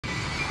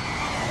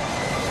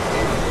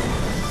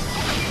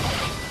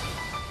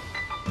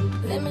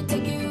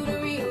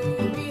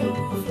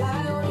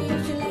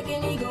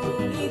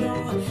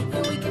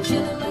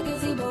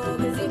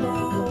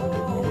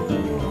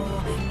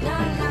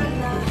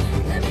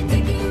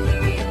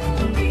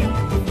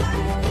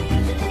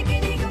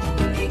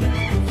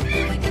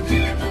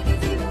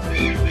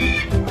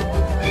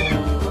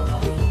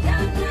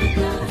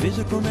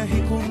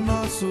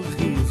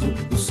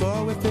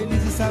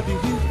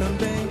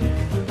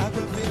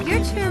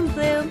Your turn,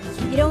 Blue.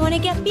 You don't want to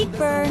get beak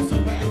burned.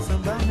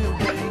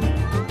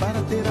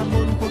 Para ter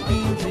amor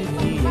pouquinho de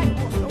frio,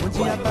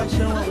 onde a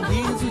paixão é o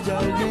riso de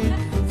alguém.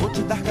 Vou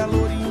te dar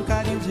calor e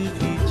carinho de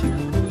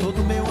ritmo.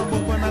 Todo meu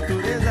amor com a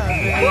natureza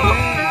vem.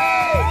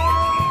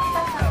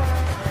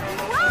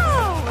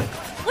 Whoa!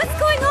 What's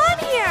going on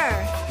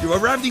here? You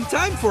arrived in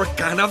time for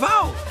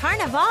Carnaval.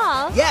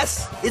 Carnival?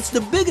 Yes, it's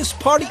the biggest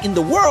party in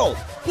the world.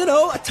 You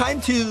know, a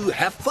time to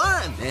have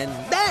fun and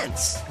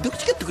dance.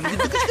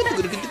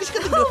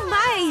 Oh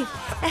my!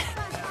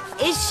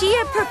 Is she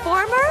a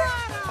performer?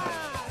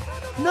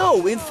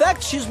 No, in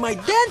fact, she's my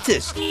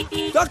dentist.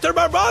 Dr.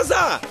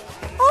 Barbosa!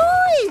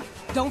 Oi!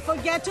 Don't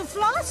forget to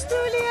floss,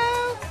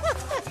 Tulio.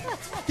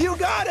 You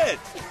got it!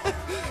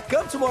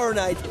 Come tomorrow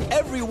night,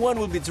 everyone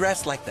will be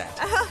dressed like that.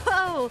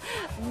 Oh,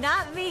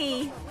 not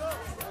me.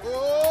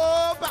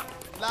 Oba!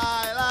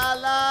 Lá, lá,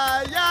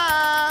 lá,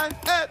 ya!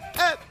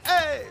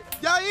 Ei!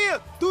 E aí,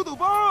 tudo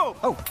bom?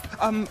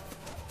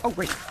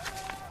 Wait.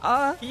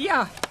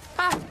 Yeah.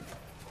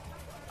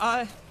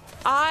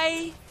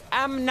 I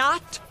am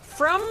not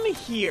from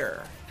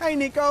here. Hey,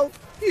 Nico.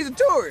 He's a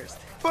tourist.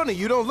 Funny,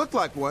 you don't look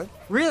like one.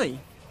 Really?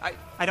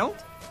 I don't?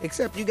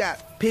 Except you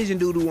got pigeon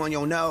doodle on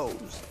your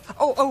nose.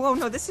 Oh,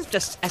 no, this is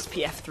just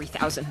SPF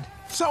 3000.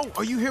 So,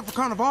 are you here for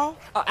Carnival?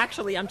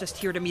 Actually, I'm just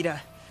here to meet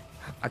a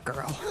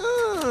girl.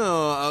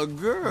 Oh, a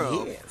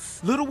girl.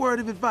 Yes. Little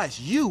word of advice.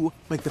 You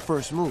make the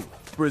first move.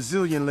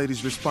 Brazilian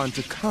ladies respond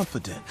to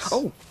confidence.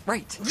 Oh,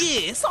 right.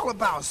 Yeah, it's all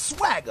about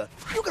swagger.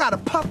 You gotta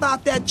pop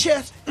out that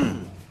chest,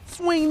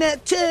 swing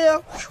that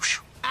tail,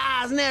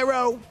 eyes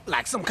narrow,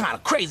 like some kind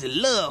of crazy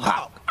love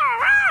hawk.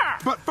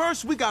 But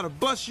first, we gotta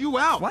bust you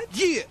out. What?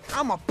 Yeah,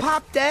 I'ma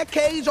pop that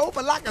cage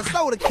open like a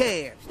soda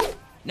can.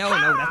 No,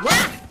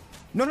 that's...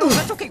 No,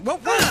 that's okay. Whoa.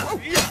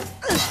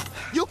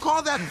 You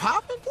call that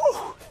popping?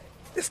 Whew,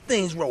 this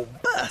thing's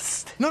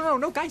robust.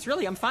 No, guys,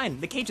 really, I'm fine.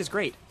 The cage is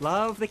great.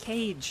 Love the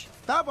cage.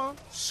 Stop on.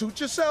 Suit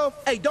yourself.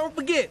 Hey, don't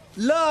forget,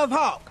 love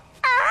Hawk.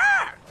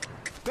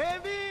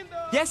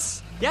 Bem-vindo.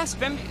 Yes,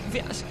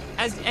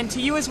 and to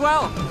you as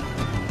well.